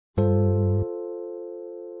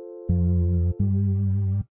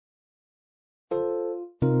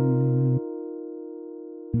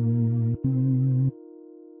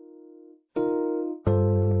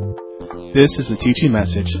This is a teaching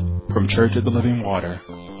message from Church of the Living Water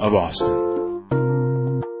of Austin.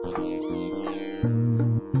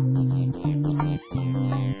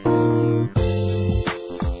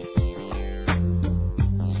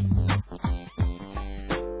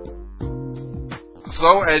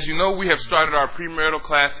 So, as you know, we have started our premarital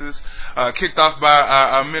classes, kicked off by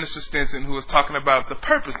our Minister Stinson, who was talking about the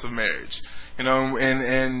purpose of marriage. You know,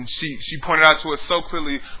 and she pointed out to us so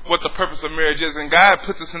clearly what the purpose of marriage is. And God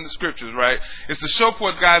puts us in the scriptures, right? It's to show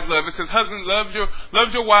forth God's love. It says, husbands,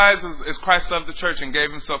 love your wives as Christ loved the church and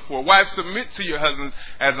gave himself for. Wives, submit to your husbands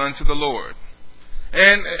as unto the Lord.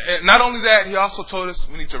 And not only that, he also told us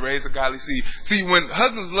we need to raise a godly seed. See, when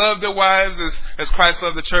husbands love their wives as Christ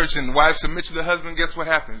loved the church and wives submit to the husband, guess what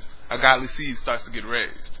happens? A godly seed starts to get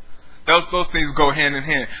raised. Those things go hand in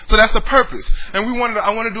hand. So that's the purpose. And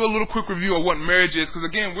I want to do a little quick review of what marriage is, because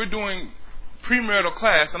again, we're doing premarital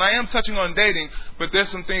class, and I am touching on dating, but there's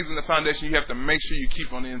some things in the foundation you have to make sure you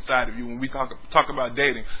keep on the inside of you when we talk about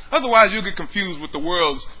dating. Otherwise, you'll get confused with the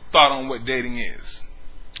world's thought on what dating is.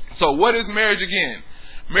 So what is marriage again?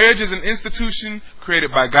 Marriage is an institution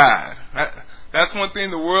created by God. That's one thing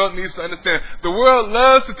the world needs to understand. The world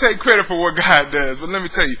loves to take credit for what God does, but let me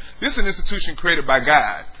tell you, this is an institution created by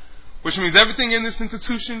God, which means everything in this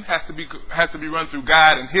institution has to be run through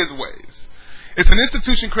God and His ways. It's an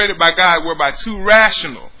institution created by God whereby two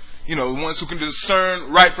rational, ones who can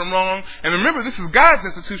discern right from wrong. And remember, this is God's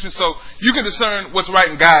institution, so you can discern what's right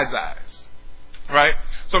in God's eyes. Right?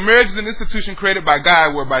 So marriage is an institution created by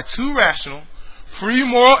God whereby two rational, free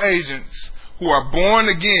moral agents who are born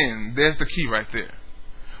again, there's the key right there.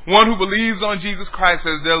 One who believes on Jesus Christ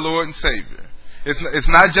as their Lord and Savior. It's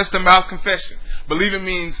not just a mouth confession. Believing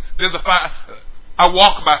means I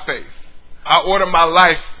walk by faith. I order my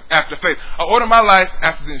life after faith. I order my life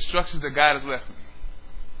after the instructions that God has left me.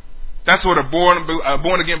 That's what a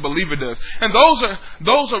born again believer does. And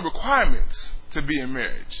those are requirements to be in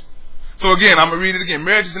marriage. So again, I'm going to read it again.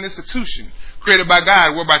 Marriage is an institution created by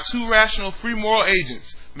God whereby two rational, free moral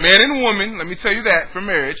agents, man and woman, let me tell you that for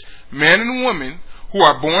marriage, man and woman who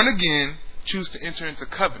are born again choose to enter into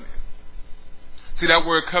covenant. See, that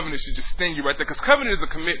word covenant should just sting you right there, because covenant is a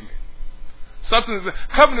commitment.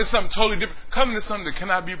 Covenant is something totally different. Covenant is something that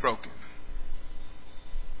cannot be broken.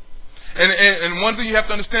 And one thing you have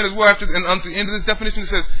to understand as well, at the end of this definition, it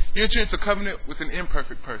says you enter into covenant with an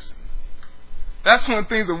imperfect person. That's one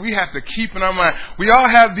thing that we have to keep in our mind. We all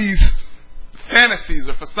have these fantasies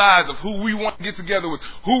or facades of who we want to get together with,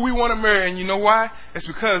 who we want to marry, and you know why? It's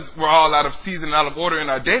because we're all out of season and out of order in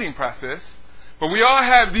our dating process. But we all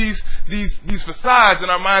have these facades in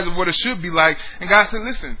our minds of what it should be like. And God said,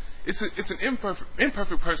 listen, it's an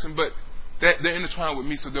imperfect person, but they're intertwined with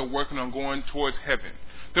me, so they're working on going towards heaven.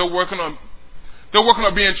 They're working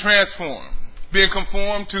on being transformed, being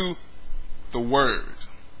conformed to the Word.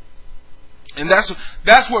 And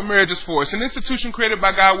that's what marriage is for. It's an institution created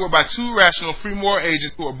by God whereby two rational, free moral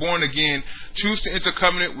agents who are born again choose to enter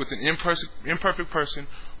covenant with an imperfect person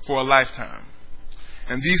for a lifetime.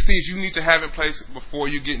 And these things you need to have in place before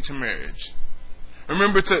you get into marriage.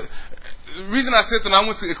 Remember, the reason I said that, I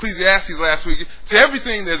went to Ecclesiastes last week. To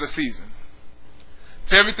everything there's a season.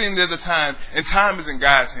 To everything there's a time. And time is in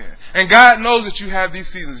God's hand. And God knows that you have these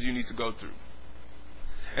seasons you need to go through.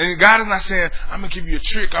 And God is not saying, I'm going to give you a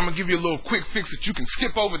trick. I'm going to give you a little quick fix that you can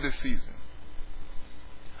skip over this season.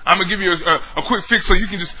 I'm going to give you a quick fix so you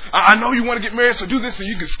can just, I know you want to get married, so do this so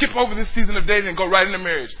you can skip over this season of dating and go right into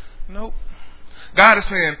marriage. Nope. God is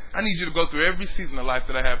saying, I need you to go through every season of life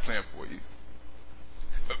that I have planned for you.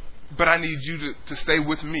 But I need you to stay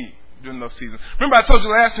with me during those seasons. Remember I told you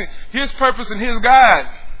last week, His purpose and His God.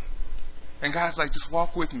 And God's like, just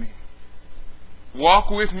walk with me. Walk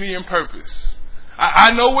with me in purpose.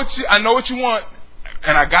 I know what you want,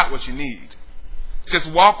 and I got what you need.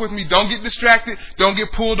 Just walk with me. Don't get distracted. Don't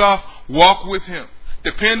get pulled off. Walk with Him.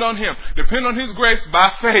 Depend on Him. Depend on His grace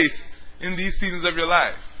by faith in these seasons of your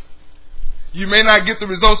life. You may not get the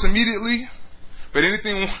results immediately, but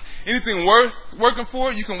anything worth working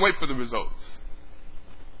for, you can wait for the results.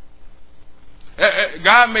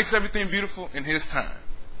 God makes everything beautiful in His time,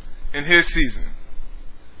 in His season.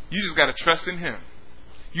 You just got to trust in Him.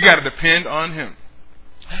 You got to depend on Him.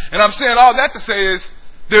 And I'm saying all that to say is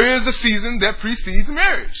there is a season that precedes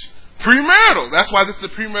marriage. Premarital. That's why this is a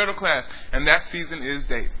premarital class. And that season is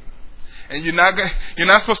dating. And you're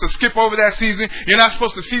not supposed to skip over that season. You're not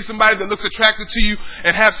supposed to see somebody that looks attractive to you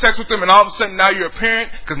and have sex with them, and all of a sudden now you're a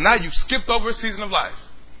parent, because now you've skipped over a season of life.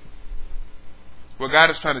 Well,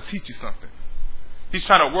 God is trying to teach you something. He's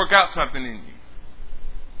trying to work out something in you.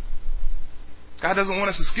 God doesn't want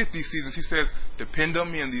us to skip these seasons. He says, depend on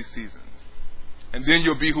me in these seasons. and then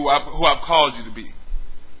you'll be who I've called you to be.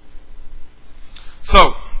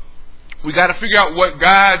 So, we got to figure out what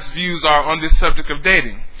God's views are on this subject of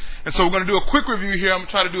dating. And so we're going to do a quick review here. I'm going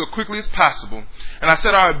to try to do it quickly as possible. And I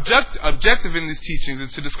said our objective in these teachings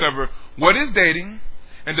is to discover what is dating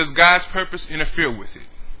and does God's purpose interfere with it.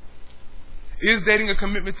 Is dating a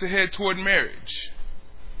commitment to head toward marriage?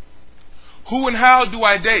 Who and how do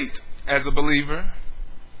I date as a believer?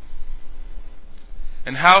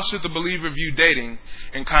 And how should the believer view dating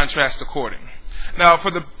in contrast to courting? Now,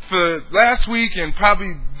 for last week and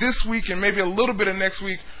probably this week and maybe a little bit of next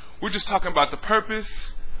week, we're just talking about the purpose,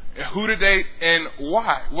 who to date, and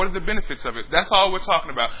why. What are the benefits of it? That's all we're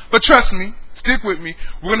talking about. But trust me, stick with me.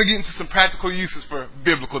 We're going to get into some practical uses for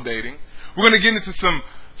biblical dating. We're going to get into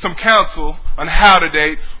some counsel on how to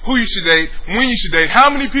date, who you should date, when you should date, how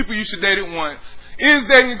many people you should date at once. Is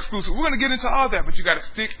dating exclusive? We're going to get into all that, but you got to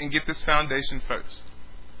stick and get this foundation first.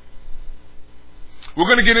 We're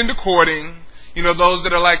going to get into courting. You know, those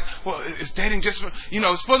that are like, well, it's dating just for,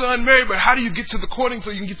 it's for the unmarried, but how do you get to the courting so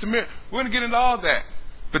you can get to marriage? We're going to get into all that.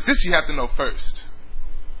 But this you have to know first.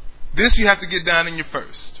 This you have to get down in your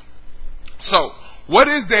first. So, what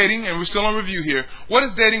is dating? And we're still on review here. What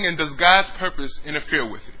is dating, and does God's purpose interfere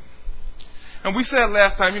with it? And we said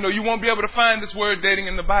last time, you won't be able to find this word dating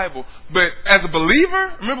in the Bible. But as a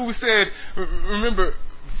believer, remember,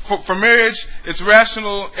 for marriage, it's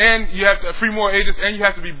rational, and you have to free more agents, and you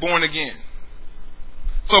have to be born again.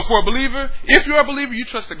 So for a believer, if you're a believer, you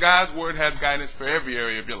trust that God's word has guidance for every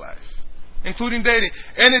area of your life, including dating.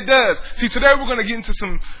 And it does. See, today we're going to get into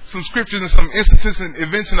some scriptures and some instances and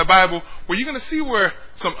events in the Bible where you're going to see where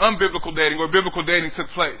some unbiblical dating or biblical dating took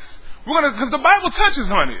place. Because the Bible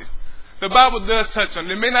touches on it. The Bible does touch on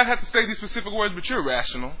it. It may not have to say these specific words, but you're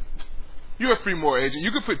rational. You're a free moral agent.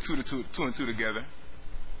 You can put two and two together.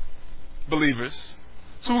 Believers.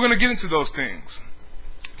 So we're going to get into those things.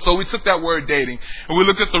 So we took that word dating and we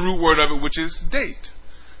looked at the root word of it, which is date.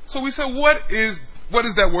 So we said, what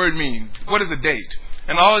does that word mean? What is a date?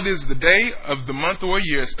 And all it is the day of the month or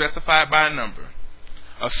year specified by a number.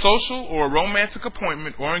 A social or a romantic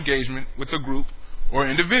appointment or engagement with a group or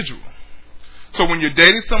individual. So when you're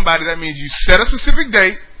dating somebody, that means you set a specific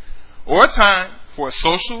date or a time for a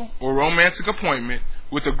social or romantic appointment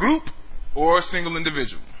with a group or a single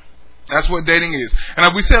individual. That's what dating is. And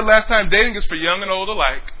as we said last time, dating is for young and old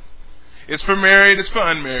alike. It's for married, it's for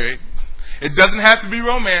unmarried. It doesn't have to be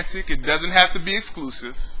romantic. It doesn't have to be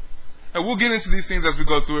exclusive. And we'll get into these things as we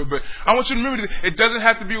go through it, but I want you to remember that it doesn't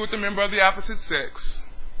have to be with a member of the opposite sex.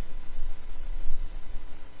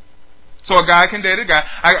 So a guy can date a guy.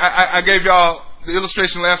 I gave y'all the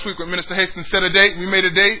illustration last week when Minister Hastings set a date. We made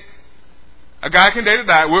a date. A guy can date a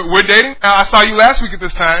guy. We're dating. Now, I saw you last week at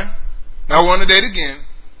this time. Now we're on a date again.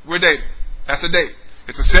 We're dating. That's a date.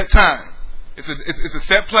 It's a set time. It's a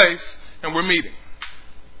set place, and we're meeting.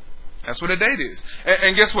 That's what a date is.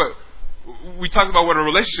 And guess what? We talked about what a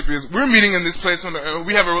relationship is. We're meeting in this place, and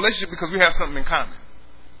we have a relationship because we have something in common.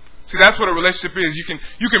 See, that's what a relationship is.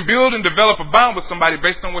 You can build and develop a bond with somebody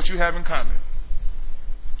based on what you have in common.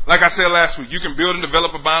 Like I said last week, you can build and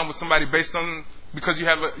develop a bond with somebody because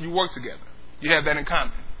you work together. You have that in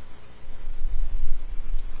common.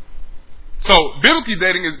 So, biblically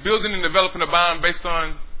dating is building and developing a bond based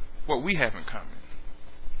on what we have in common.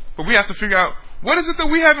 But we have to figure out, what is it that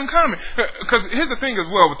we have in common? Because here's the thing as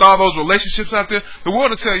well, with all those relationships out there, the world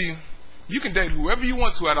will tell you, you can date whoever you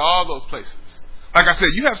want to out of all those places. Like I said,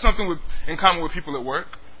 you have something in common with people at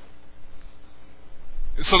work.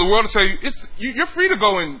 So the world will tell you, you're free to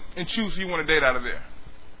go and choose who you want to date out of there.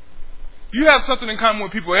 You have something in common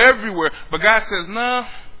with people everywhere, but God says, no,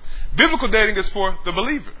 biblical dating is for the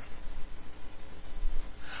believer.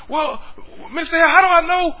 Well, Mr. Hale, how do I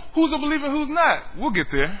know who's a believer and who's not? We'll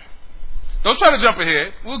get there. Don't try to jump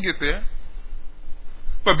ahead. We'll get there.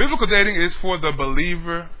 But biblical dating is for the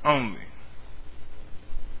believer only.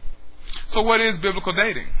 So what is biblical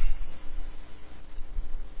dating?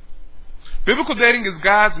 Biblical dating is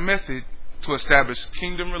God's method to establish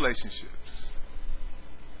kingdom relationships.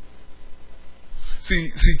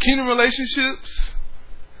 See, kingdom relationships,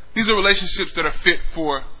 these are relationships that are fit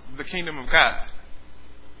for the kingdom of God.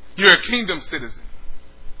 You're a kingdom citizen.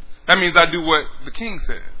 That means I do what the king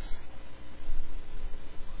says.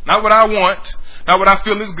 Not what I want, not what I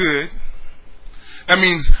feel is good. That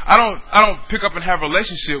means I don't pick up and have a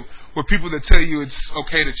relationship with people that tell you it's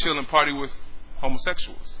okay to chill and party with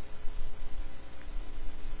homosexuals.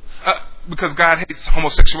 Because God hates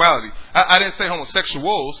homosexuality. I didn't say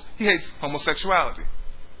homosexuals. He hates homosexuality.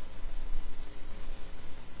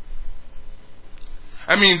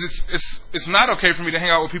 That means it's not okay for me to hang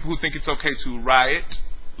out with people who think it's okay to riot,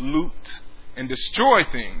 loot, and destroy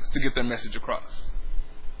things to get their message across.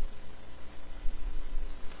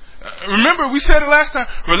 Remember, we said it last time,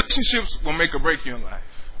 relationships will make or break you in life.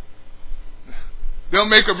 They'll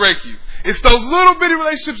make or break you. It's those little bitty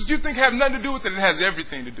relationships that you think have nothing to do with it, it has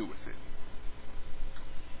everything to do with it.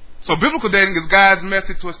 So biblical dating is God's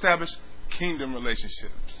method to establish kingdom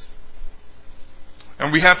relationships.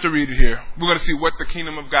 And we have to read it here. We're going to see what the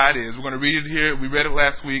kingdom of God is. We're going to read it here. We read it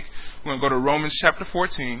last week. We're going to go to Romans chapter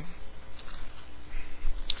 14.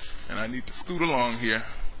 And I need to scoot along here.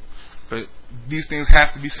 But these things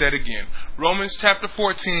have to be said again. Romans chapter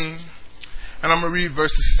 14. And I'm going to read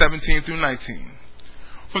verses 17 through 19.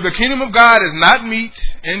 For the kingdom of God is not meat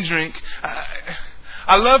and drink.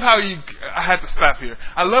 I love how I had to stop here.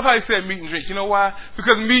 I love how he said meat and drink. You know why?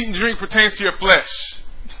 Because meat and drink pertains to your flesh.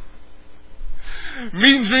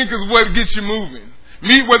 Meat and drink is what gets you moving.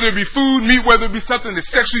 Meat, whether it be food, meat, whether it be something that's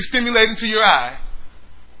sexually stimulating to your eye,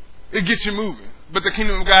 it gets you moving. But the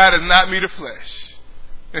kingdom of God is not meat or flesh.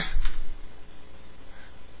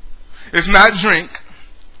 It's not drink,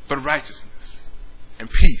 but righteousness and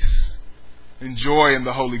peace and joy in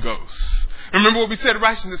the Holy Ghost. Remember what we said,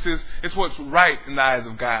 righteousness is it's what's right in the eyes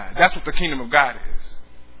of God. That's what the kingdom of God is.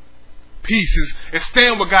 Peace is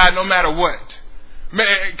staying with God no matter what.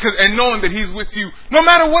 And knowing that He's with you no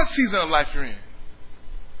matter what season of life you're in.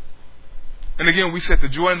 And again, we said the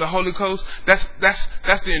joy in the Holy Ghost, that's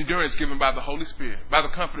the endurance given by the Holy Spirit, by the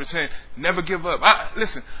Comforter saying, never give up.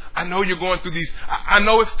 Listen, I know you're going through these. I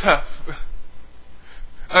know it's tough.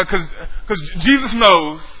 Because Jesus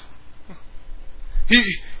knows.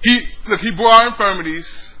 He bore our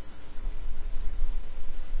infirmities.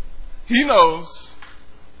 He knows.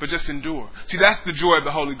 But just endure. See, that's the joy of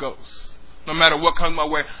the Holy Ghost. No matter what comes my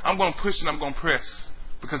way, I'm going to push and I'm going to press.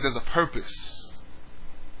 Because there's a purpose.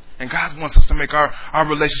 And God wants us to make our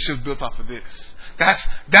relationships built off of this.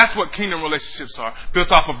 That's what kingdom relationships are.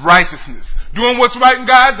 Built off of righteousness. Doing what's right in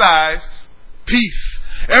God's eyes. Peace.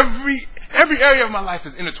 Every area of my life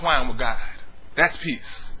is intertwined with God. That's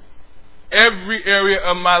peace. Every area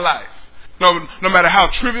of my life. No matter how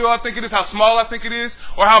trivial I think it is, how small I think it is,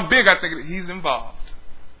 or how big I think it is, He's involved.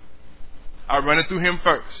 I run it through Him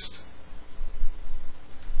first.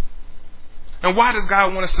 And why does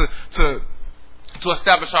God want us to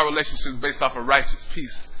establish our relationships based off of righteous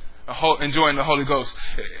peace, enjoying the Holy Ghost?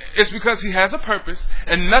 It's because He has a purpose,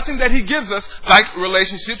 and nothing that He gives us, like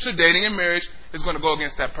relationships or dating and marriage, is going to go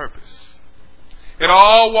against that purpose. It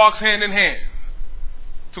all walks hand in hand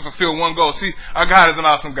to fulfill one goal. See, our God is an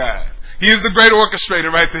awesome God. He is the great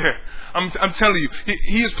orchestrator right there. I'm telling you,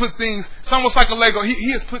 He has put things, it's almost like a Lego.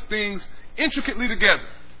 He has put things intricately together.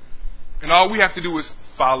 And all we have to do is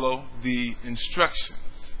follow the instructions.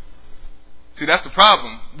 See, that's the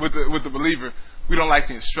problem with the believer. We don't like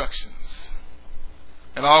the instructions.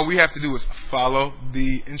 And all we have to do is follow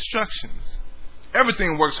the instructions.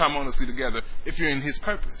 Everything works harmoniously together if you're in His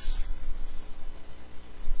purpose.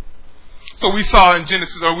 So we see in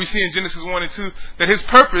Genesis 1 and 2 that His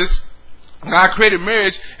purpose, God created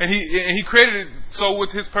marriage, and He created it so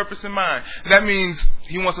with His purpose in mind. That means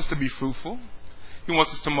He wants us to be fruitful. He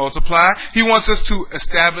wants us to multiply. He wants us to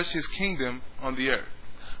establish His kingdom on the earth.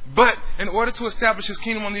 But in order to establish His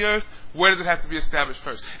kingdom on the earth, where does it have to be established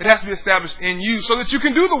first? It has to be established in you so that you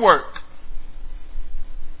can do the work.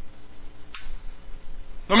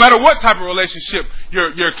 No matter what type of relationship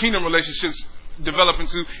your kingdom relationships develop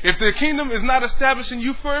into, if the kingdom is not established in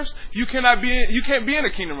you first, you can't be in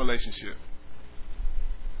a kingdom relationship.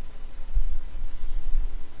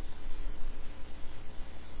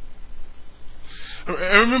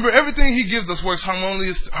 And remember, everything He gives us works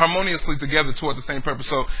harmoniously together toward the same purpose.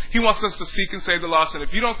 So He wants us to seek and save the lost. And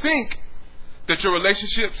if you don't think that your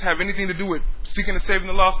relationships have anything to do with seeking and saving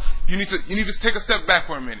the lost, you need to take a step back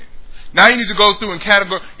for a minute. Now you need to go through and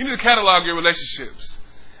catalog your relationships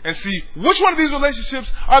and see which one of these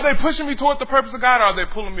relationships are they pushing me toward the purpose of God, or are they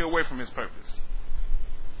pulling me away from His purpose?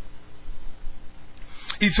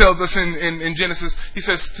 He tells us in Genesis, He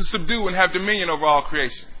says to subdue and have dominion over all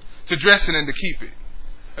creation. To dress it and to keep it.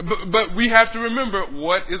 But we have to remember,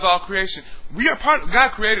 what is all creation? We are God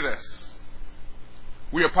created us.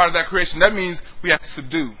 We are part of that creation. That means we have to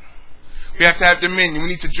subdue. We have to have dominion. We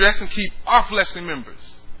need to dress and keep our fleshly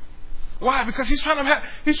members. Why? Because He's trying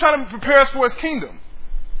to prepare us for His kingdom.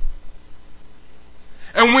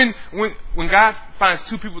 And when God finds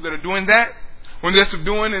two people that are doing that, when they're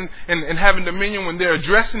subduing and having dominion, when they're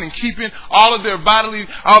addressing and keeping all of their bodily,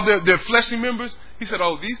 all their fleshly members, He said,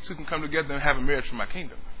 oh, these two can come together and have a marriage for my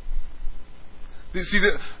kingdom. See,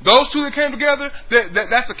 those two that came together,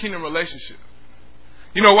 that's a kingdom relationship.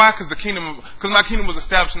 You know why? Because my kingdom was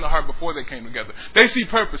established in the heart before they came together. They see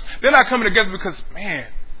purpose. They're not coming together because, man,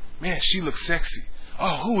 she looks sexy.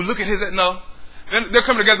 Oh, look at his. No. They're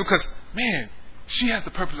coming together because, man, she has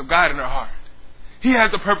the purpose of God in her heart. He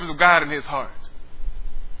has the purpose of God in his heart.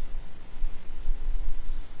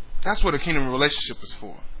 That's what a kingdom relationship is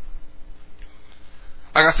for.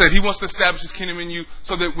 Like I said, he wants to establish his kingdom in you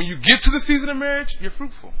so that when you get to the season of marriage, you're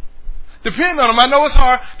fruitful. Depend on him. I know it's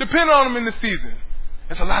hard. Depend on him in the season.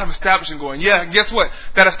 There's a lot of establishing going. Yeah, guess what?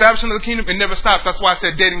 That establishment of the kingdom, it never stops. That's why I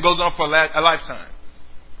said dating goes on for a lifetime.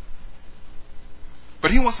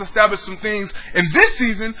 But he wants to establish some things in this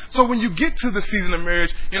season so when you get to the season of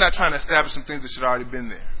marriage, you're not trying to establish some things that should have already been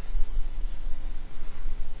there.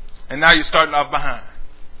 And now you're starting off behind.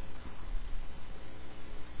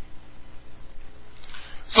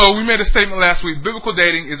 So we made a statement last week. Biblical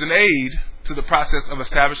dating is an aid to the process of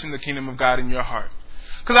establishing the kingdom of God in your heart.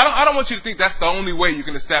 Because I don't want you to think that's the only way you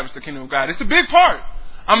can establish the kingdom of God. It's a big part.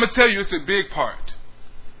 I'm going to tell you it's a big part.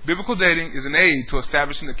 Biblical dating is an aid to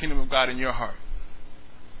establishing the kingdom of God in your heart.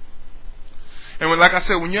 And like I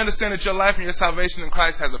said, when you understand that your life and your salvation in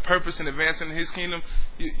Christ has a purpose in advancing his kingdom,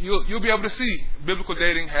 you'll be able to see biblical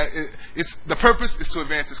dating. The purpose is to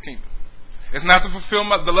advance his kingdom. It's not to fulfill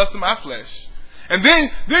the lust of my flesh. And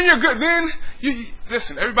then you're good. Then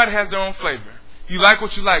listen. Everybody has their own flavor. You like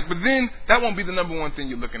what you like, but then that won't be the number one thing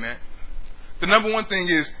you're looking at. The number one thing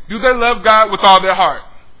is, do they love God with all their heart,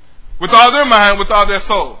 with all their mind, with all their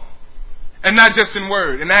soul, and not just in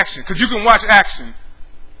word, in action? Because you can watch action.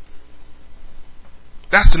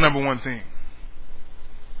 That's the number one thing.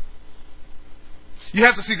 You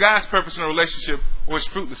have to see God's purpose in a relationship, or it's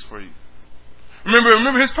fruitless for you.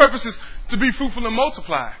 Remember, his purpose is to be fruitful and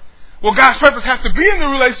multiply. Well, God's purpose has to be in the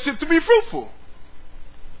relationship to be fruitful.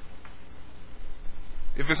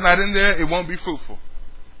 If it's not in there, it won't be fruitful.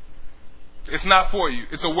 It's not for you.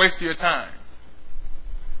 It's a waste of your time.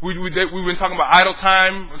 We've been talking about idle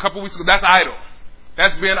time a couple weeks ago. That's idle.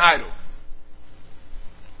 That's being idle.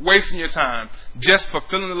 Wasting your time. Just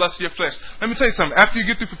fulfilling the lust of your flesh. Let me tell you something. After you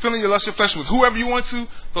get through fulfilling your lust of your flesh with whoever you want to,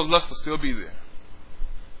 those lusts will still be there.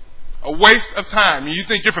 A waste of time. And you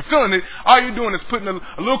think you're fulfilling it. All you're doing is putting a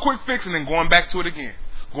little quick fix and then going back to it again.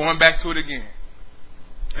 Going back to it again.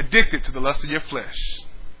 Addicted to the lust of your flesh.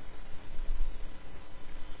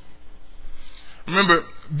 Remember,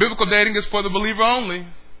 biblical dating is for the believer only.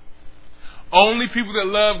 Only people that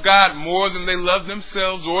love God more than they love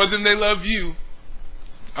themselves or than they love you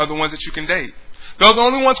are the ones that you can date. Those are the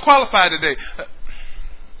only ones qualified to date.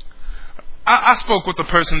 I spoke with a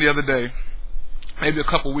person the other day, maybe a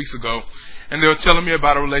couple weeks ago, and they were telling me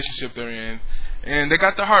about a relationship they're in, and they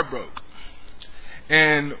got their heart broke.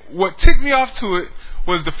 And what ticked me off to it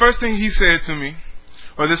was the first thing he said to me,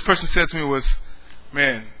 or this person said to me was,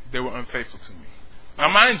 man, they were unfaithful to me. Now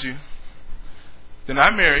mind you, they're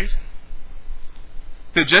not married.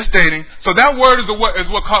 They're just dating. So that word is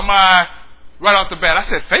what caught my eye right off the bat. I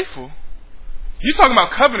said, faithful? You're talking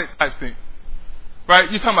about covenant type thing. Right?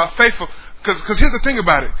 You're talking about faithful. Because here's the thing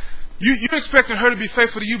about it. You're expecting her to be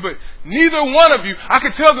faithful to you, but neither one of you, I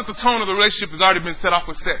can tell that the tone of the relationship has already been set off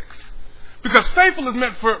with sex. Because faithful is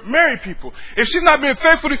meant for married people. If she's not being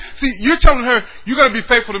faithful to you, see, you're telling her, you're going to be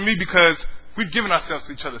faithful to me because we've given ourselves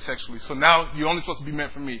to each other sexually. So now you're only supposed to be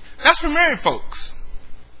meant for me. That's for married folks.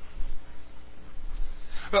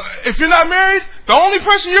 If you're not married, the only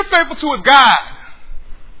person you're faithful to is God.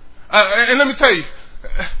 And let me tell you,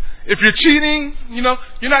 if you're cheating, you're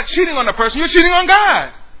not cheating on the person, you're cheating on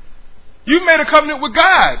God. You've made a covenant with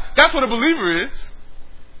God. That's what a believer is.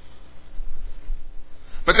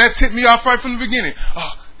 But that tipped me off right from the beginning.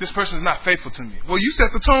 Oh, this person is not faithful to me. Well, you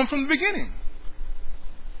set the tone from the beginning.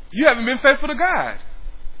 You haven't been faithful to God.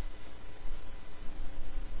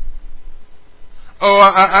 Oh,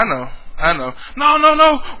 I know.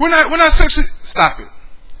 No. We're not sexually. Stop it.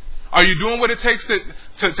 Are you doing what it takes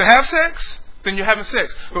to have sex? Then you're having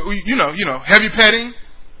sex. But heavy petting,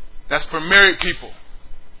 that's for married people.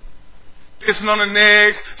 Kissing on the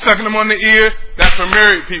neck, sucking them on the ear, that's for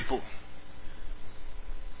married people.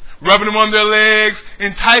 Rubbing them on their legs,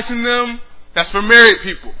 enticing them, that's for married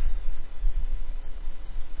people.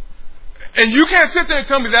 And you can't sit there and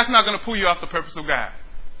tell me that's not going to pull you off the purpose of God.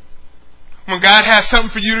 When God has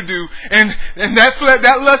something for you to do, and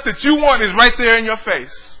that lust that you want is right there in your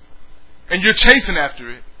face, and you're chasing after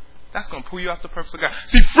it, that's going to pull you off the purpose of God.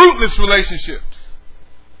 See, fruitless relationships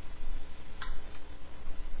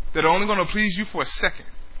that are only going to please you for a second.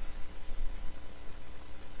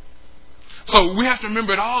 So we have to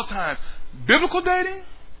remember at all times, biblical dating,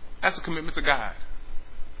 that's a commitment to God.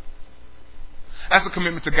 That's a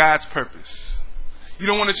commitment to God's purpose. You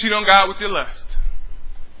don't want to cheat on God with your lust.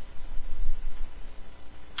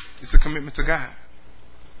 It's a commitment to God.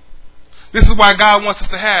 This is why God wants us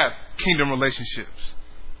to have kingdom relationships.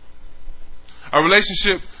 A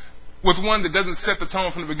relationship with one that doesn't set the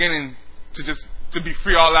tone from the beginning to be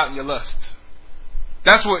free all out in your lust.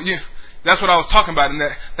 That's what I was talking about in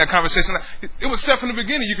that conversation. It was set from the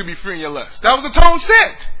beginning you could be free in your lust. That was the tone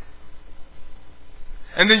set.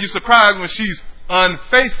 And then you're surprised when she's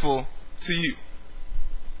unfaithful to you.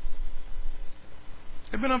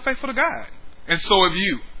 They've been unfaithful to God. And so have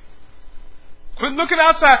you. Quit looking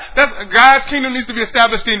outside. God's kingdom needs to be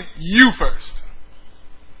established in you first.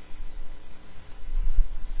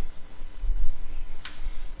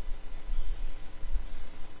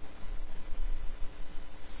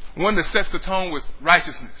 One that sets the tone with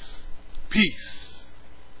righteousness, peace,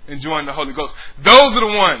 enjoying the Holy Ghost. Those are the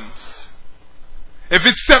ones. If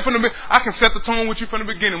it's set from the beginning, I can set the tone with you from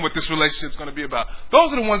the beginning what this relationship is going to be about.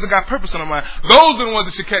 Those are the ones that got purpose on their mind. Those are the ones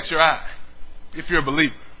that should catch your eye if you're a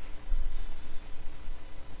believer.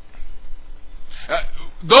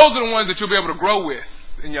 Those are the ones that you'll be able to grow with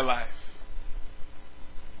in your life.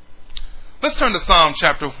 Let's turn to Psalm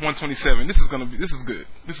chapter 127. This is good.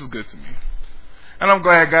 This is good to me. And I'm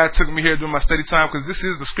glad God took me here during my study time, because this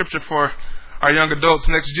is the scripture for our young adults,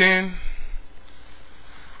 next gen.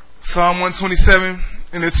 Psalm 127.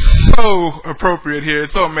 And it's so appropriate here.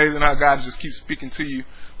 It's so amazing how God just keeps speaking to you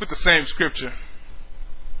with the same scripture.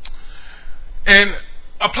 And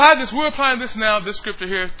we're applying this scripture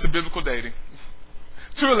here to biblical dating,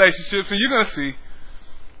 to relationships, and you're going to see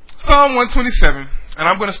Psalm 127, and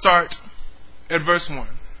I'm going to start at verse 1.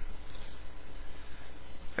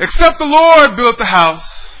 Except the Lord build the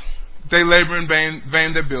house, they labor in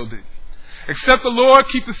vain that build it. Except the Lord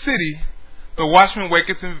keep the city, the watchman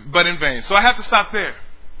waketh but in vain. So I have to stop there.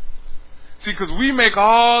 See, because we make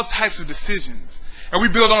all types of decisions, and we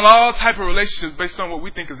build on all types of relationships based on what we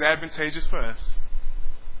think is advantageous for us.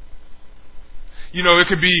 It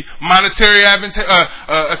could be monetary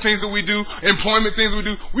things that we do, employment things we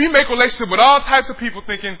do. We make relationships with all types of people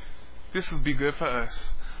thinking, this will be good for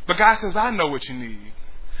us. But God says, I know what you need.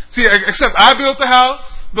 See, except I built the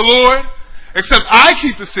house, the Lord, except I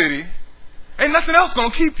keep the city, ain't nothing else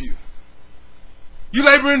going to keep you. You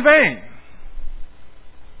labor in vain.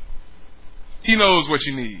 He knows what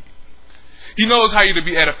you need. He knows how you're to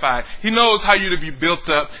be edified. He knows how you're to be built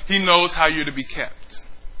up. He knows how you're to be kept.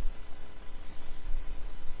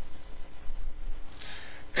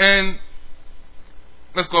 And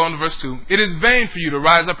let's go on to verse 2. It is vain for you to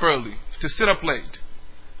rise up early, to sit up late,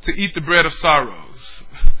 to eat the bread of sorrows.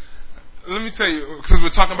 Let me tell you, because we're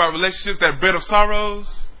talking about relationships, that bread of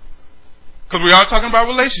sorrows, because we are talking about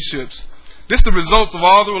relationships, this is the results of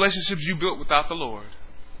all the relationships you built without the Lord.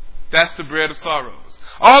 That's the bread of sorrows.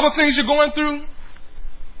 All the things you're going through,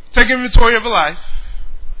 take inventory of your life.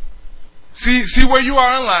 See where you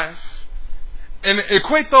are in life. And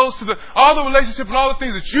equate those to all the relationships and all the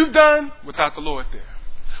things that you've done without the Lord there.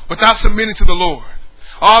 Without submitting to the Lord.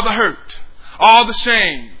 All the hurt, all the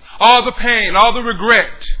shame, all the pain, all the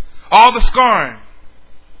regret, all the scarring.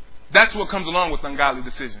 That's what comes along with ungodly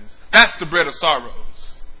decisions. That's the bread of sorrows.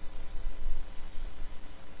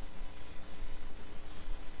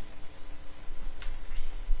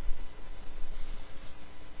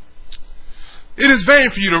 It is vain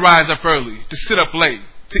for you to rise up early, to sit up late,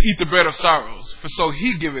 to eat the bread of sorrows, for so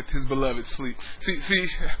he giveth his beloved sleep. See,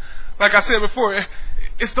 like I said before,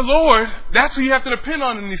 it's the Lord. That's who you have to depend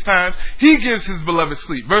on in these times. He gives his beloved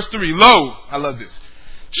sleep. Verse 3, lo, I love this.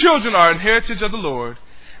 Children are an heritage of the Lord,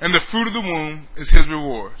 and the fruit of the womb is his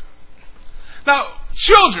reward. Now,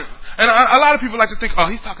 children, and a lot of people like to think, oh,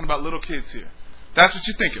 he's talking about little kids here. That's what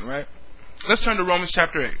you're thinking, right? Let's turn to Romans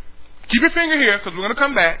chapter 8. Keep your finger here, because we're going to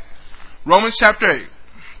come back. Romans chapter 8.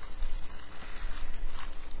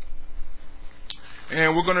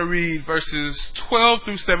 And we're going to read verses 12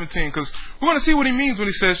 through 17, because we're going to see what he means when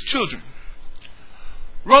he says children.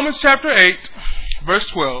 Romans chapter 8, verse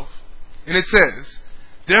 12. And it says,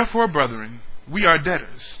 therefore, brethren, we are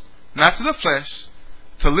debtors, not to the flesh,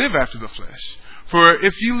 to live after the flesh. For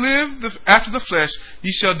if ye live after the flesh,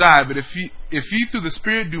 ye shall die. But if ye through the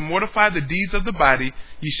Spirit do mortify the deeds of the body,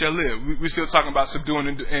 ye shall live. We're still talking about subduing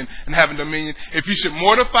and having dominion. If you should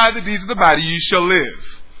mortify the deeds of the body, ye shall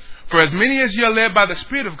live. For as many as ye are led by the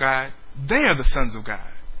Spirit of God, they are the sons of God.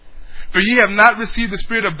 For ye have not received the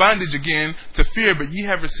spirit of bondage again to fear, but ye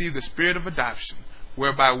have received the spirit of adoption,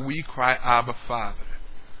 whereby we cry, Abba, Father.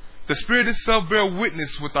 The Spirit itself bear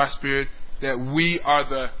witness with our spirit that we are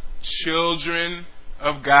the children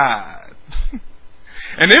of God.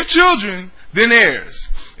 And if children, then heirs,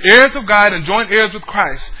 heirs of God and joint heirs with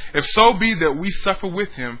Christ, if so be that we suffer with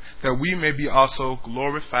him, that we may be also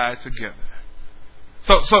glorified together.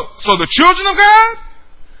 So the children of God,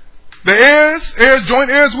 the heirs, joint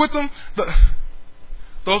heirs with them,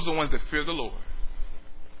 those are the ones that fear the Lord.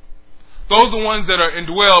 Those are the ones that are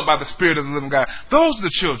indwelled by the Spirit of the living God. Those are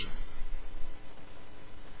the children.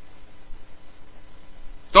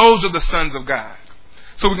 Those are the sons of God.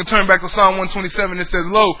 So we can turn back to Psalm 127. It says,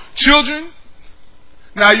 lo, children.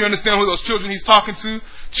 Now you understand who those children he's talking to.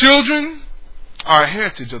 Children are a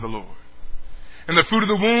heritage of the Lord. And the fruit of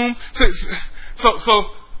the womb. So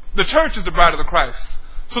the church is the bride of the Christ.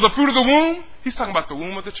 So the fruit of the womb, he's talking about the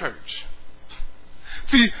womb of the church.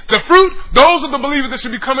 See, the fruit, those are the believers that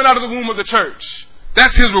should be coming out of the womb of the church.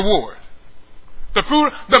 That's his reward. The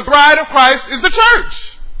fruit, the bride of Christ is the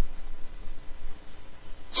church.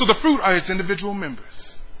 So the fruit are its individual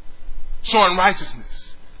members, showing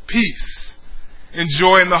righteousness, peace, and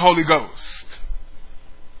joy in the Holy Ghost.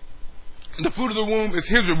 And the fruit of the womb is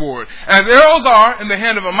his reward. As arrows are in the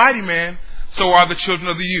hand of a mighty man, so are the children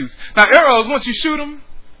of the youth. Now arrows, once you shoot them,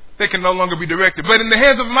 they can no longer be directed. But in the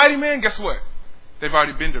hands of a mighty man, guess what? They've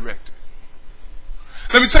already been directed.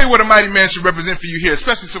 Let me tell you what a mighty man should represent for you here,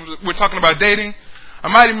 especially since we're talking about dating. A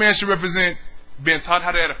mighty man should represent being taught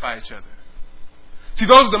how to edify each other. See,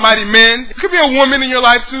 those are the mighty men. It could be a woman in your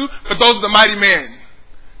life too, but those are the mighty men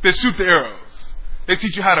that shoot the arrows. They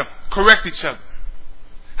teach you how to correct each other,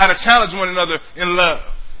 how to challenge one another in love,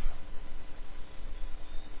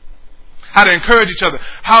 how to encourage each other,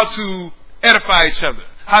 how to edify each other,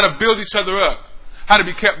 how to build each other up, how to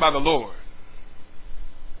be kept by the Lord.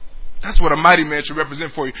 That's what a mighty man should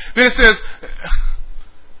represent for you. Then it says,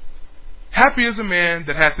 happy is a man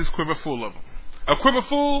that hath his quiver full of them. A quiver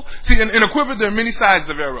full, see, in a quiver there are many sizes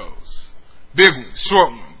of arrows. Big ones, short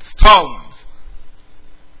ones, tall ones.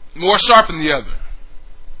 More sharp than the other.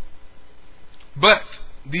 But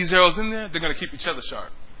these arrows in there, they're going to keep each other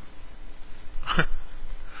sharp.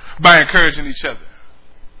 By encouraging each other.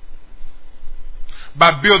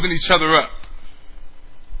 By building each other up.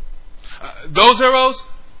 Those arrows,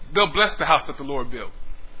 they'll bless the house that the Lord built.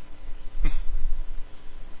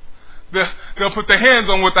 They'll put their hands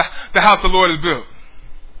on what the house the Lord has built.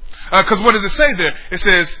 Because what does it say there? It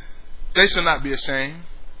says, they shall not be ashamed,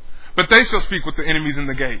 but they shall speak with the enemies in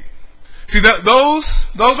the gate. See, those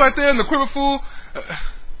right there in the quiver full,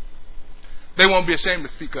 they won't be ashamed to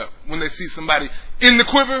speak up when they see somebody in the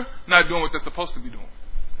quiver not doing what they're supposed to be doing.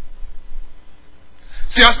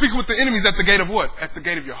 See, I'm speaking with the enemies at the gate of what? At the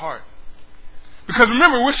gate of your heart. Because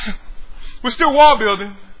remember, we're still wall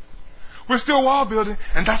building. We're still wall building,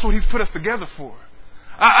 and that's what he's put us together for.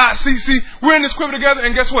 See, we're in this quiver together,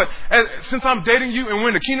 and guess what? Since I'm dating you and we're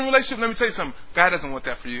in a kingdom relationship, let me tell you something. God doesn't want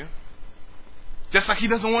that for you. Just like he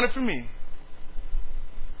doesn't want it for me.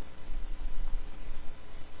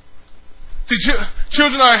 See,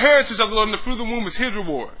 children are a heritage of the Lord, and the fruit of the womb is his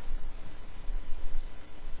reward.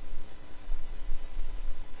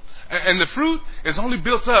 And the fruit is only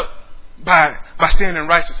built up by staying in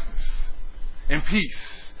righteousness and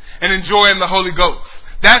peace and enjoying the Holy Ghost.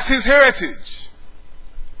 That's his heritage.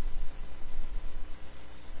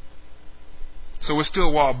 So we're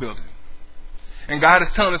still wall building. And God is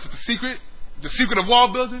telling us that the secret of wall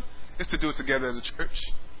building is to do it together as a church.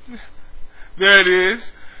 There it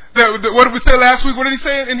is. What did we say last week? What did he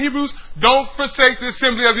say in Hebrews? Don't forsake the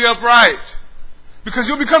assembly of the upright, because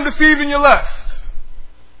you'll become deceived in your lust.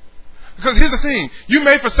 Because here's the thing. You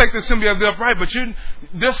may forsake the assembly of the upright, but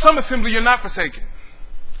there's some assembly you're not forsaking.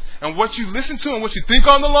 And what you listen to and what you think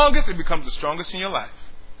on the longest, it becomes the strongest in your life.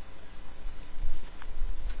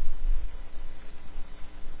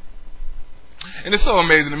 And it's so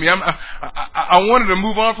amazing to me. I wanted to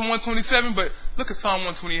move on from 127, but look at Psalm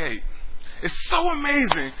 128. It's so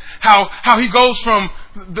amazing how he goes from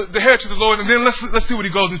the heritage of the Lord, and then let's see what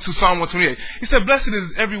he goes into Psalm 128. He said, blessed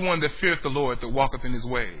is everyone that feareth the Lord, that walketh in his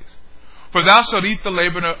ways. For thou shalt eat the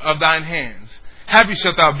labor of thine hands. Happy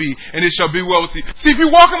shalt thou be, and it shall be well with thee. See, if you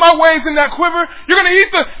walk in my ways in that quiver, you're going to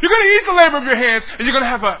eat the labor of your hands, and you're going to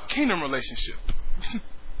have a kingdom relationship.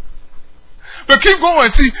 But keep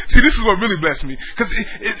going. See, this is what really blessed me, because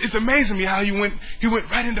it's amazing me how he went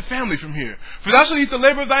right into family from here. For thou shalt eat the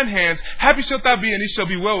labor of thine hands. Happy shalt thou be, and it shall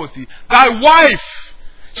be well with thee. Thy wife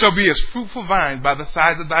shall be as fruitful vine by the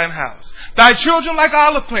sides of thine house. Thy children like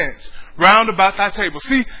olive plants round about thy table.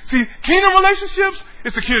 See, kingdom relationships,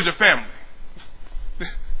 it secures your family.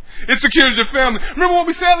 It secures your family. Remember what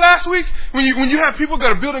we said last week? When you have people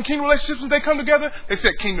that are building kingdom relationships and they come together, they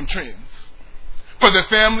set kingdom trends. For their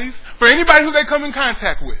families, for anybody who they come in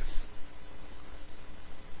contact with.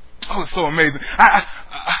 Oh, it's so amazing. I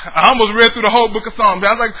almost read through the whole book of Psalms.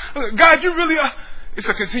 I was like, God, you really are. It's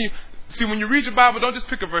a continue. See, when you read your Bible, don't just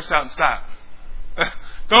pick a verse out and stop.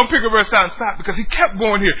 Don't pick a verse out and stop, because he kept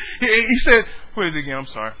going here. He said, where is it again? I'm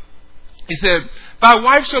sorry. He said, thy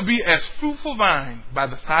wife shall be as fruitful vine by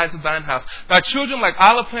the sides of thine house, thy children like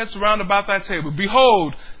olive plants round about thy table.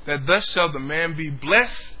 Behold, that thus shall the man be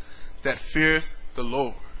blessed that feareth the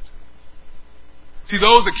Lord. See,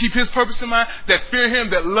 those that keep his purpose in mind, that fear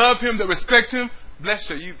him, that love him, that respect him, blessed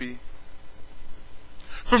shall you be.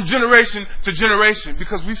 From generation to generation,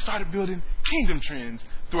 because we started building kingdom trends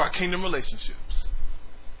through our kingdom relationships.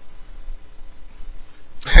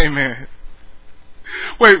 Amen.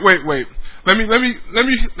 Wait. Let me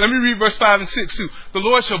read verse 5 and 6 too. The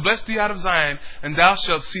Lord shall bless thee out of Zion, and thou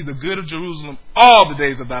shalt see the good of Jerusalem all the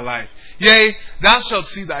days of thy life. Yea, thou shalt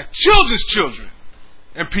see thy children's children,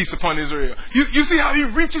 and peace upon Israel. You see how he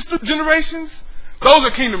reaches through generations? Those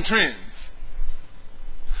are kingdom trends.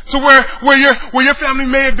 So where your family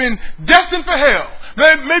may have been destined for hell,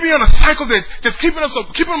 maybe on a cycle that's just keeping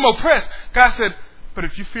them oppressed, God said, but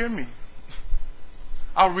if you fear me,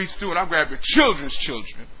 I'll reach through and I'll grab your children's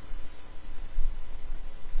children.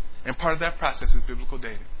 And part of that process is biblical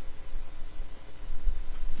dating.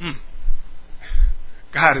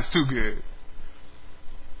 God is too good.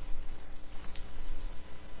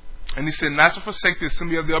 And he said, not to forsake the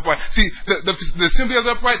assembly of the upright. See, the assembly of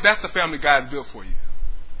the upright, that's the family God's built for you.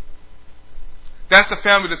 That's the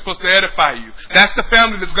family that's supposed to edify you. That's the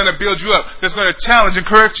family that's going to build you up, that's going to challenge and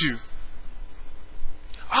correct you.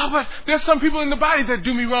 Oh, but there's some people in the body that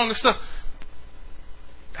do me wrong and stuff.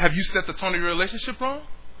 Have you set the tone of your relationship wrong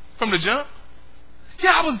from the jump?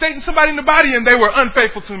 Yeah, I was dating somebody in the body and they were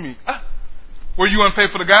unfaithful to me. Were you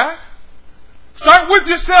unfaithful to God? Start with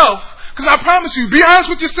yourself. Because I promise you, be honest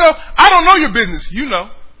with yourself. I don't know your business. You know.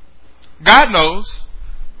 God knows.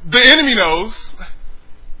 The enemy knows.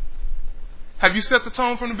 Have you set the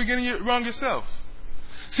tone from the beginning wrong yourself?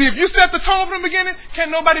 See, if you set the tone from the beginning,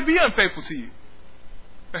 can't nobody be unfaithful to you.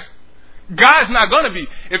 God's not going to be.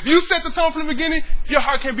 If you set the tone from the beginning, your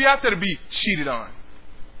heart can't be out there to be cheated on.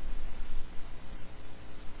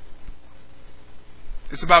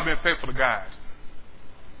 It's about being faithful to God.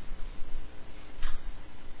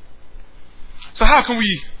 So how can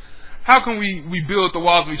we build the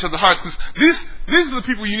walls of each other's hearts? Because these are the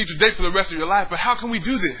people you need to date for the rest of your life. But how can we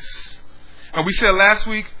do this? And we said last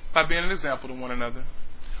week, by being an example to one another.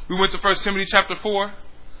 We went to 1 Timothy chapter 4.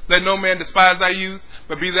 Let no man despise thy youth,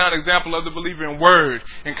 but be thou an example of the believer in word,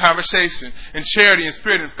 in conversation, in charity, in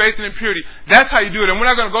spirit, in faith, and in purity. That's how you do it. And we're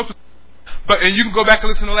not going to go through, and you can go back and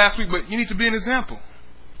listen to last week, but you need to be an example.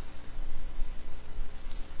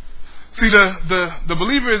 See, the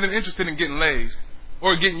believer isn't interested in getting laid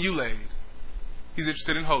or getting you laid. He's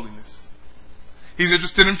interested in holiness. He's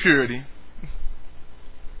interested in purity.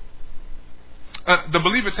 The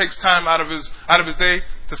believer takes time out of his day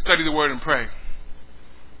to study the word and pray.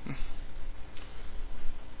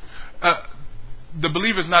 The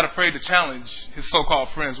believer is not afraid to challenge his so-called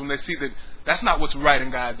friends when they see that that's not what's right in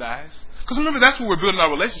God's eyes. Because remember, that's what we're building our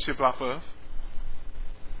relationship off of.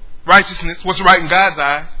 Righteousness, what's right in God's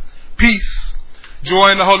eyes. Peace, joy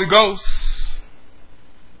in the Holy Ghost.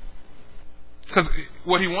 Because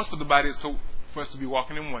what he wants for the body is for us to be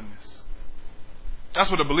walking in oneness. That's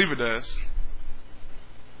what a believer does.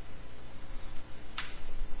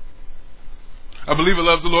 A believer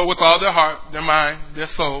loves the Lord with all their heart, their mind, their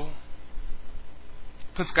soul.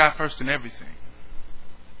 Puts God first in everything.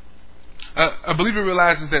 A believer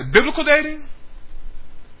realizes that biblical dating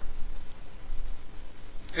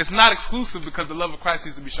is not exclusive because the love of Christ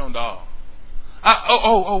needs to be shown to all.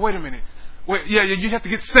 Wait a minute. You have to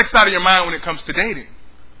get sex out of your mind when it comes to dating.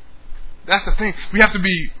 That's the thing. We have to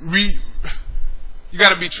be you got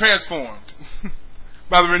to be transformed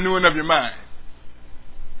by the renewing of your mind.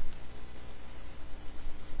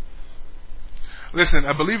 Listen,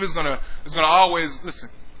 a believer is gonna always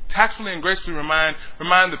tactfully and gracefully remind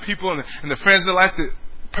the people and the friends of their life that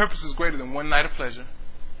purpose is greater than one night of pleasure,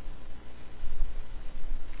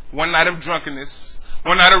 one night of drunkenness,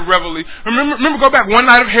 one night of revelry. Remember, go back one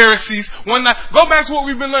night of heresies, one night. Go back to what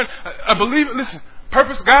we've been learning. A believer, listen,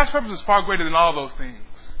 God's purpose is far greater than all those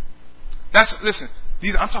things. I'm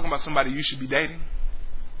talking about somebody you should be dating.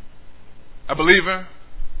 A believer.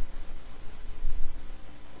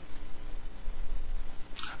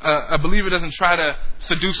 A believer doesn't try to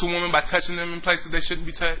seduce a woman by touching them in places they shouldn't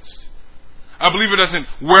be touched. A believer doesn't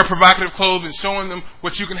wear provocative clothes and showing them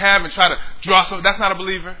what you can have and try to draw some. That's not a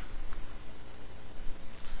believer.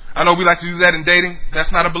 I know we like to do that in dating.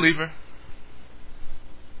 That's not a believer.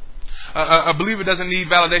 A believer doesn't need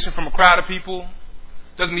validation from a crowd of people.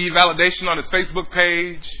 Doesn't need validation on his Facebook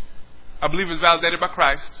page. A believer is validated by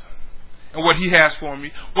Christ and what he has for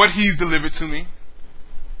me, what he's delivered to me.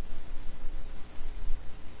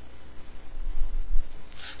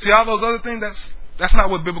 See, all those other things, that's not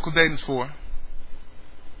what biblical dating is for.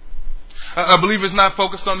 A believer is not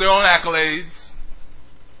focused on their own accolades.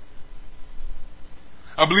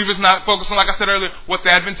 A believer is not focused on, like I said earlier, what's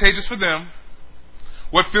advantageous for them,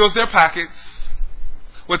 what fills their pockets,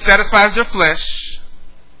 what satisfies their flesh.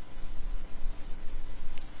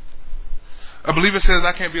 A believer says,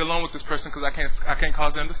 I can't be alone with this person because I can't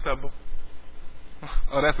cause them to stumble.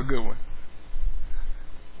 Oh, that's a good one.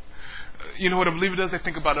 You know what a believer does? They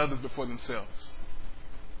think about others before themselves.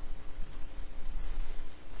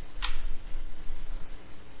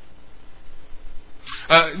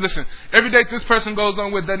 Listen, every day this person goes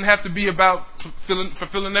on with doesn't have to be about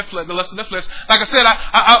fulfilling their flesh, the lust of their flesh. Like I said,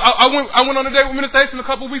 I went on a date with Minister Hasten a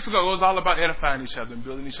couple of weeks ago. It was all about edifying each other and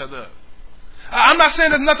building each other up. I'm not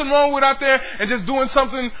saying there's nothing wrong with out there and just doing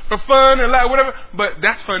something for fun and whatever, but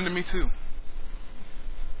that's fun to me too.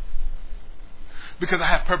 Because I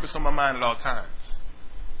have purpose on my mind at all times.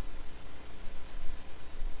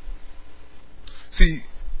 See,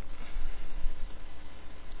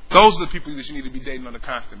 those are the people that you need to be dating on a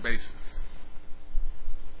constant basis.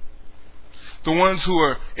 The ones who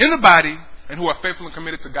are in the body and who are faithful and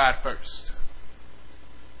committed to God first.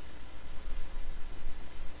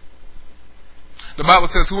 The Bible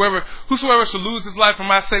says, whosoever shall lose his life for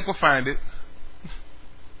my sake will find it.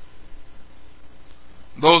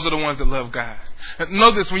 Those are the ones that love God. And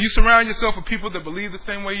know this, when you surround yourself with people that believe the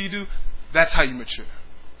same way you do, that's how you mature.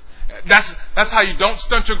 That's how you don't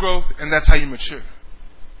stunt your growth, and that's how you mature.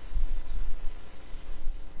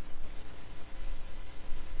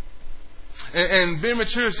 And being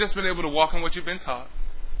mature is just being able to walk in what you've been taught.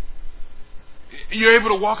 You're able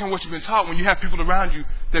to walk in what you've been taught when you have people around you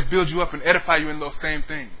that build you up and edify you in those same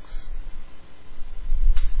things.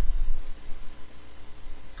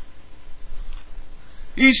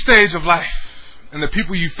 Each stage of life and the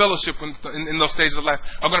people you fellowship in those stages of life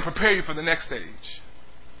are going to prepare you for the next stage.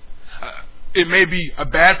 It may be a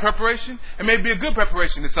bad preparation. It may be a good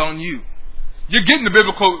preparation. It's on you. You're getting the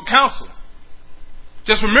biblical counsel.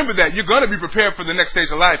 Just remember that you're going to be prepared for the next stage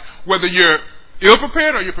of life, whether you're ill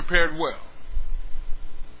prepared or you're prepared well.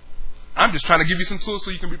 I'm just trying to give you some tools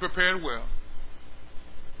so you can be prepared well.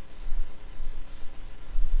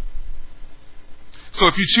 So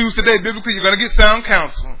if you choose today biblically, you're going to get sound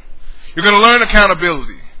counsel. You're going to learn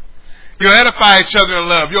accountability. You'll edify each other in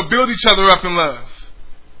love. You'll build each other up in love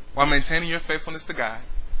while maintaining your faithfulness to God.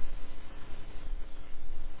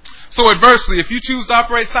 So adversely, if you choose to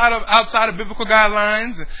operate outside of biblical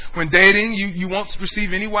guidelines, when dating, you won't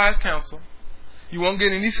receive any wise counsel. You won't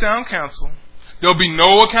get any sound counsel. There'll be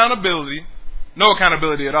no accountability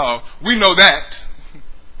at all. We know that.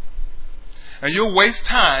 And you'll waste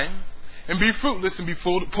time and be fruitless and be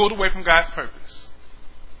pulled away from God's purpose.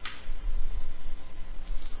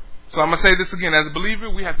 So I'm going to say this again. As a believer,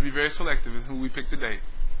 we have to be very selective in who we pick to date.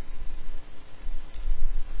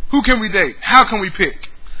 Who can we date? How can we pick?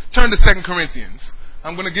 Turn to 2 Corinthians.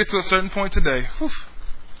 I'm going to get to a certain point today.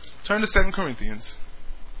 Turn to 2 Corinthians.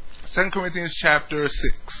 2 Corinthians chapter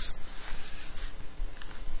 6.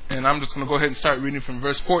 And I'm just going to go ahead and start reading from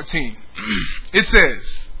verse 14. It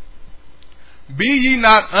says, "Be ye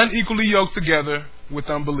not unequally yoked together with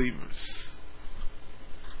unbelievers."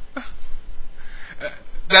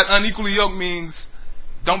 That unequally yoked means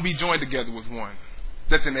don't be joined together with one.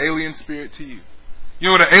 That's an alien spirit to you. You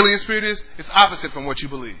know what an alien spirit is? It's opposite from what you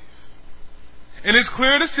believe. And it's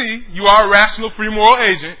clear to see you are a rational, free, moral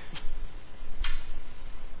agent.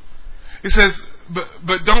 It says,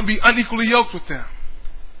 but don't be unequally yoked with them.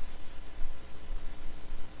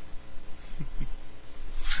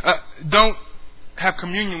 Don't have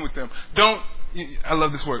communion with them. I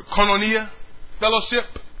love this word, koinonia, fellowship.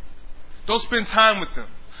 Don't spend time with them.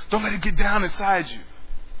 Don't let it get down inside you.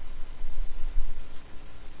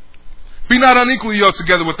 Be not unequally yoked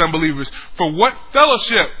together with unbelievers. For what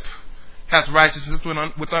fellowship hath righteousness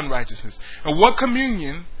with unrighteousness? And what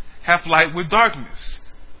communion hath light with darkness?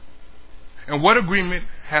 And what agreement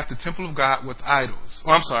hath the temple of God with idols?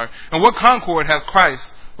 And what concord hath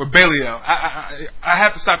Christ with Belial? I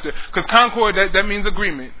have to stop there. Because concord, that means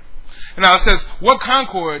agreement. And now it says, what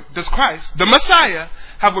concord does Christ, the Messiah,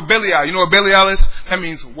 have with Belial? You know what Belial is? That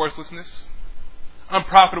means worthlessness,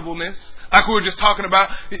 unprofitableness. Like we were just talking about,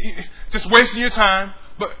 just wasting your time.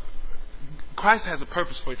 But Christ has a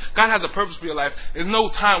purpose for you. God has a purpose for your life. There's no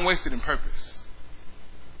time wasted in purpose.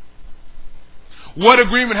 What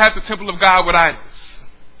agreement hath the temple of God with idols?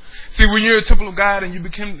 See, when you're a temple of God and you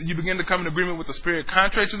begin to come in agreement with the Spirit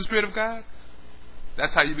contrary to the Spirit of God,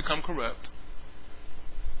 that's how you become corrupt.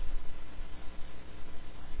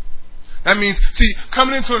 That means,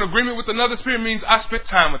 coming into an agreement with another spirit means I spent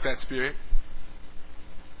time with that spirit.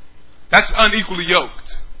 That's unequally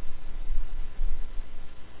yoked.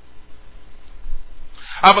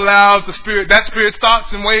 I've allowed that spirit's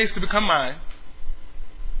thoughts and ways to become mine.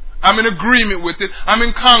 I'm in agreement with it. I'm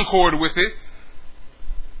in concord with it.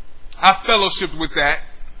 I've fellowshiped with that.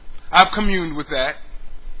 I've communed with that.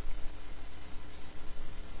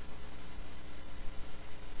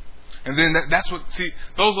 And then those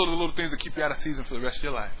are the little things that keep you out of season for the rest of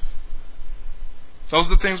your life. Those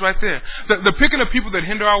are the things right there. The picking of people that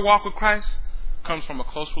hinder our walk with Christ comes from a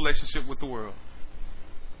close relationship with the world.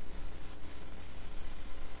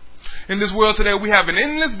 In this world today, we have an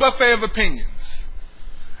endless buffet of opinions,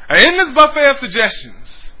 an endless buffet of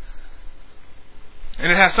suggestions,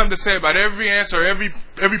 and it has something to say about every answer,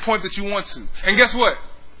 every point that you want to. And guess what?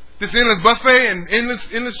 This endless buffet and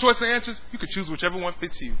endless choice of answers, you can choose whichever one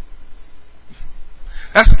fits you.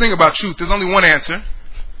 That's the thing about truth. There's only one answer.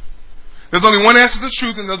 There's only one answer to the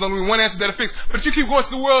truth, and there's only one answer that'll fix. But if you keep going to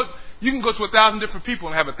the world, you can go to 1,000 different people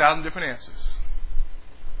and have 1,000 different answers.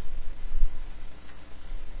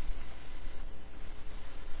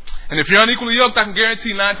 And if you're unequally yoked, I can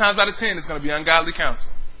guarantee 9 times out of 10 it's going to be ungodly counsel.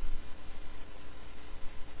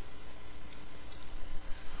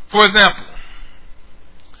 For example,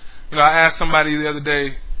 I asked somebody the other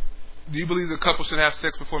day, do you believe that couples should have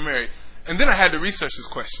sex before marriage? And then I had to research this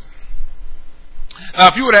question. Now,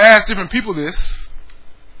 if you were to ask different people this,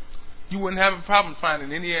 you wouldn't have a problem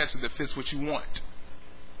finding any answer that fits what you want.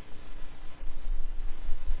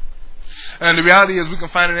 And the reality is we can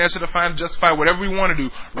find an answer to justify whatever we want to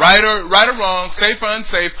do. Right or wrong, safe or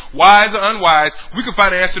unsafe, wise or unwise. We can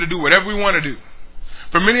find an answer to do whatever we want to do.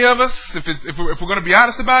 For many of us, if we're going to be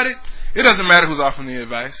honest about it, it doesn't matter who's offering the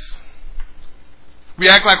advice. We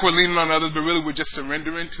act like we're leaning on others, but really we're just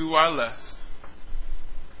surrendering to our lust.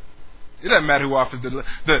 It doesn't matter who offers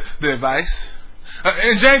the advice.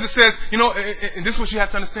 In James it says, and this is what you have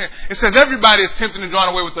to understand. It says everybody is tempted and drawn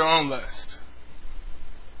away with their own lust.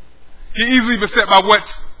 You're easily beset by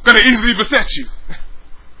what's going to easily beset you.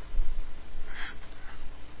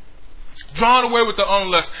 Drawn away with their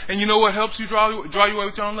own lust. And you know what helps you draw you away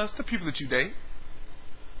with your own lust? The people that you date.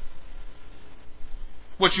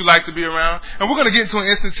 What you like to be around. And we're going to get into an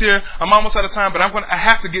instance here. I'm almost out of time, but I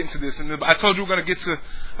have to get into this. And I told you we're going to get to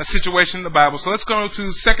a situation in the Bible. So let's go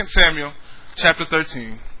to 2 Samuel chapter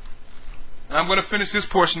 13. And I'm going to finish this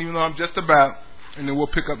portion even though I'm just about, and then we'll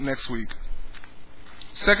pick up next week.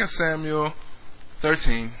 2 Samuel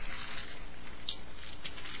 13.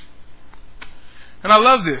 And I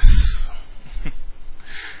love this.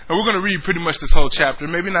 And we're going to read pretty much this whole chapter.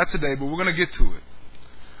 Maybe not today, but we're going to get to it.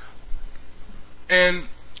 And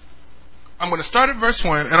I'm going to start at verse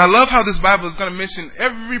 1. And I love how this Bible is going to mention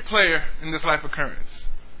every player in this life occurrence.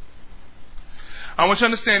 I want you to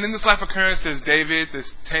understand, in this life occurrence, there's David,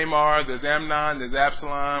 there's Tamar, there's Amnon, there's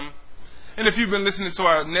Absalom. And if you've been listening to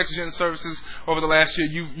our Next Gen services over the last year,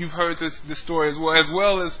 you've heard this story as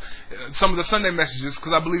well as some of the Sunday messages,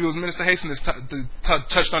 because I believe it was Minister Hastings that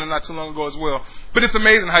touched on it not too long ago as well. But it's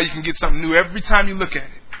amazing how you can get something new every time you look at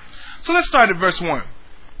it. So let's start at verse 1.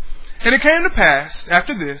 And it came to pass,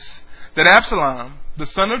 after this, that Absalom, the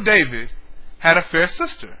son of David, had a fair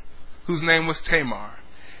sister, whose name was Tamar.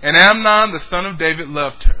 And Amnon, the son of David,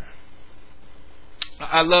 loved her.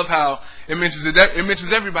 I love how it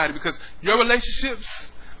mentions everybody, because your relationships,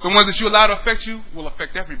 the ones that you allow to affect you, will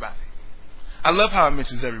affect everybody. I love how it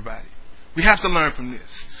mentions everybody. We have to learn from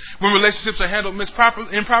this. When relationships are handled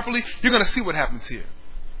improperly, you're going to see what happens here.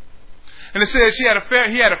 And it says he had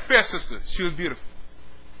a fair sister. She was beautiful.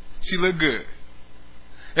 She looked good.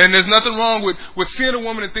 And there's nothing wrong with seeing a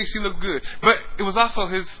woman and think she looked good. But it was also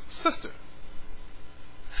his sister.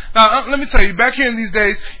 Now, let me tell you, back here in these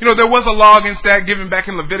days, there was a law against that given back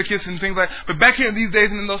in Leviticus and things like that. But back here in these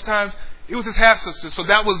days and in those times, it was his half-sister. So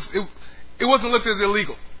that was, it wasn't looked as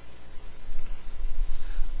illegal.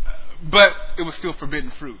 But it was still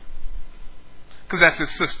forbidden fruit. Because that's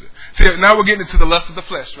his sister. See, now we're getting into the lust of the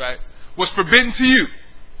flesh, right? What's forbidden to you.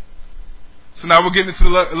 So now we're getting into the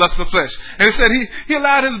lust of the flesh. And it said he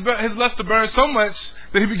allowed his lust to burn so much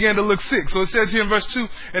that he began to look sick. So it says here in verse 2,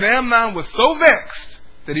 and Amnon was so vexed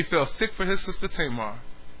that he fell sick for his sister Tamar.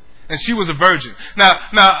 And she was a virgin. Now,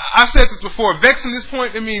 I've said this before. Vexed in this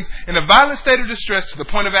point, it means in a violent state of distress to the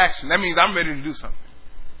point of action. That means I'm ready to do something.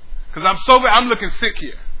 Because I'm looking sick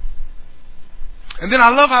here. And then I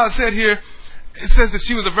love how it said here, it says that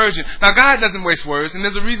she was a virgin. Now, God doesn't waste words, and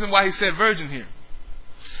there's a reason why he said virgin here.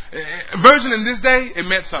 Virgin in this day, it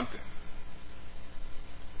meant something.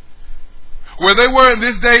 Where they were in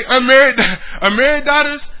this day, unmarried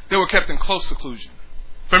daughters, they were kept in close seclusion.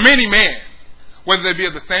 From any man, whether they be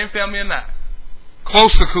of the same family or not.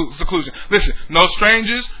 Close seclusion. Listen, no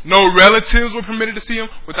strangers, no relatives were permitted to see him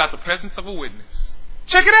without the presence of a witness.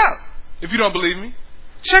 Check it out. If you don't believe me,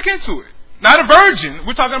 check into it. Not a virgin.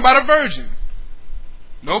 We're talking about a virgin.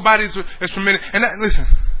 Nobody is permitted. And listen,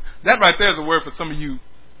 that right there is a word for some of you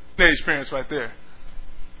teenage parents right there.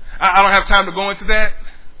 I don't have time to go into that.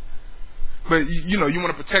 But, you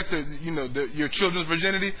want to protect your children's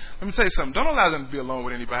virginity. Let me tell you something. Don't allow them to be alone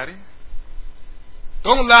with anybody.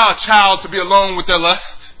 Don't allow a child to be alone with their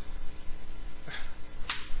lust.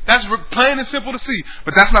 That's plain and simple to see.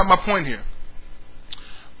 But that's not my point here.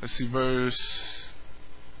 Let's see, I'm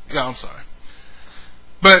sorry.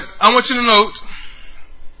 But I want you to note,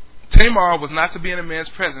 Tamar was not to be in a man's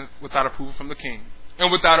presence without approval from the king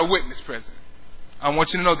and without a witness present. I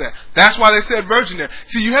want you to know that. That's why they said virgin there.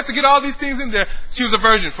 See, you have to get all these things in there. She was a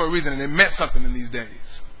virgin for a reason, and it meant something in these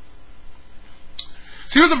days.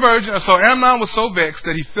 She was a virgin, so Amnon was so vexed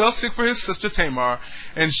that he fell sick for his sister Tamar,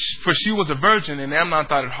 for she was a virgin, and Amnon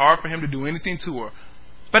thought it hard for him to do anything to her.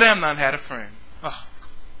 But Amnon had a friend. Oh.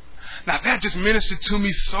 Now that just ministered to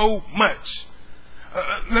me so much.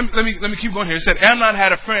 Let me keep going here. It said Amnon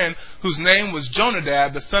had a friend whose name was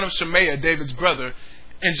Jonadab, the son of Shemaiah, David's brother.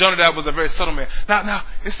 And Jonadab was a very subtle man. Now,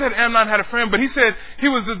 it said Amnon had a friend, but he said he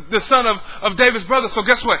was the son of David's brother. So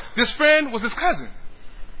guess what? This friend was his cousin.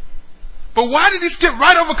 But why did he skip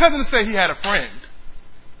right over cousin and say he had a friend?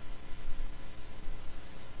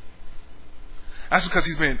 That's because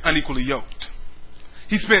he's been unequally yoked.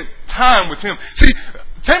 He spent time with him. See,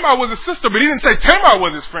 Tamar was his sister, but he didn't say Tamar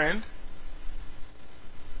was his friend.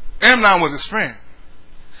 Amnon was his friend.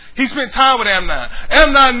 He spent time with Amnon.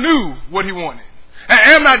 Amnon knew what he wanted. And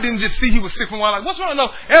Amnon didn't just see he was sick from one. Like, what's wrong?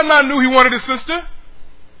 No, Amnon knew he wanted his sister.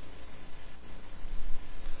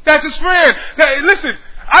 That's his friend. Now, listen,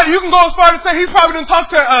 you can go as far as to say he's probably didn't talk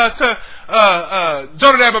to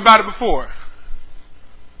Jonadab about it before.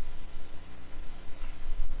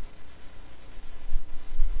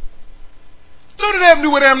 Jonadab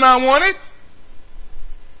knew what Amnon wanted.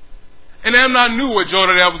 And Amnon knew what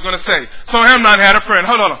Jonadab was going to say. So Amnon had a friend.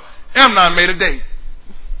 Hold on. Amnon made a date.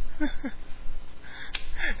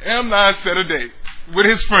 Amnon set a date with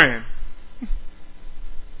his friend,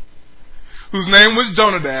 whose name was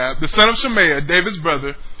Jonadab, the son of Shemaiah, David's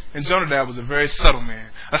brother. And Jonadab was a very subtle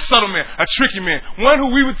man, a tricky man, one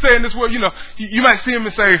who we would say in this world, you might see him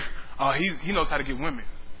and say, oh, he knows how to get women.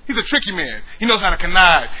 He's a tricky man. He knows how to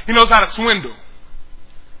connive. He knows how to swindle.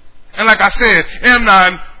 And like I said,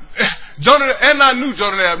 Amnon knew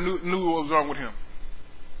Jonadab knew what was wrong with him.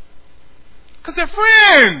 Because they're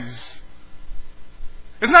friends.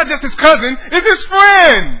 It's not just his cousin, it's his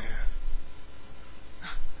friend.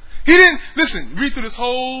 He didn't, listen, read through this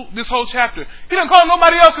whole chapter. He didn't call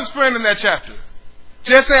nobody else his friend in that chapter.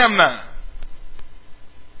 Just Amnon.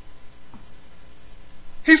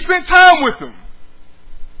 He spent time with him.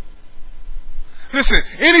 Listen,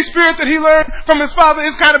 any spirit that he learned from his father,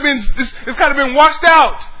 it's kind of been washed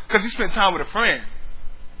out because he spent time with a friend.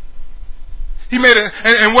 He made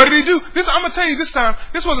and what did he do? I'm gonna tell you this time.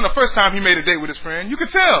 This wasn't the first time he made a date with his friend. You could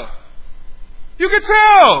tell.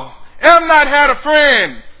 Amnon had a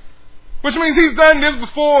friend, which means he's done this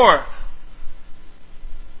before.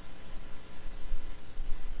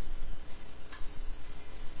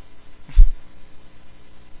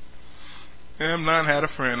 Amnon had a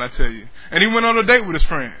friend, I tell you, and he went on a date with his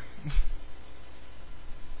friend.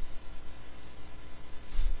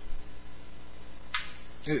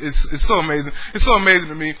 It's so amazing. It's so amazing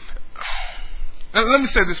to me. Now, let me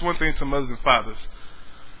say this one thing to mothers and fathers,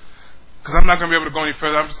 because I'm not going to be able to go any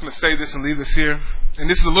further. I'm just going to say this and leave this here. And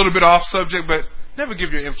this is a little bit off subject, but never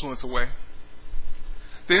give your influence away.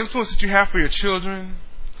 The influence that you have for your children,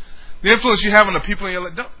 the influence you have on the people in your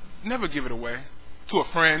life, never give it away to a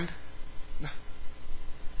friend,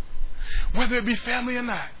 whether it be family or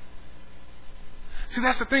not. See,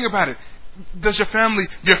 that's the thing about it. Does your family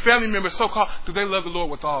members, so-called, do they love the Lord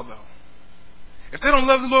with all, though? If they don't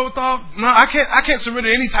love the Lord with all, no, I can't surrender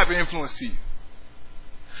any type of influence to you.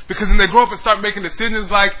 Because when they grow up and start making decisions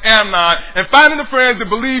like Amnon and finding the friends that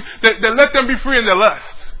believe that let them be free in their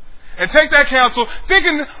lusts and take that counsel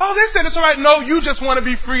thinking, oh, they said it's all right. No, you just want to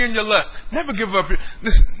be free in your lust. Never give up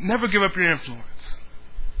your influence.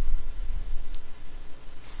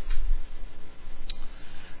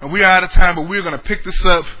 And we are out of time, but we're going to pick this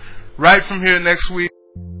up right from here next week.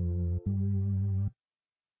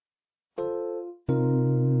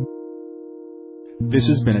 This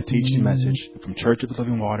has been a teaching message from Church of the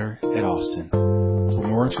Living Water at Austin. For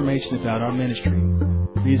more information about our ministry,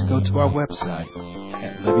 please go to our website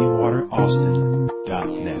at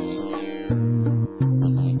livingwateraustin.net.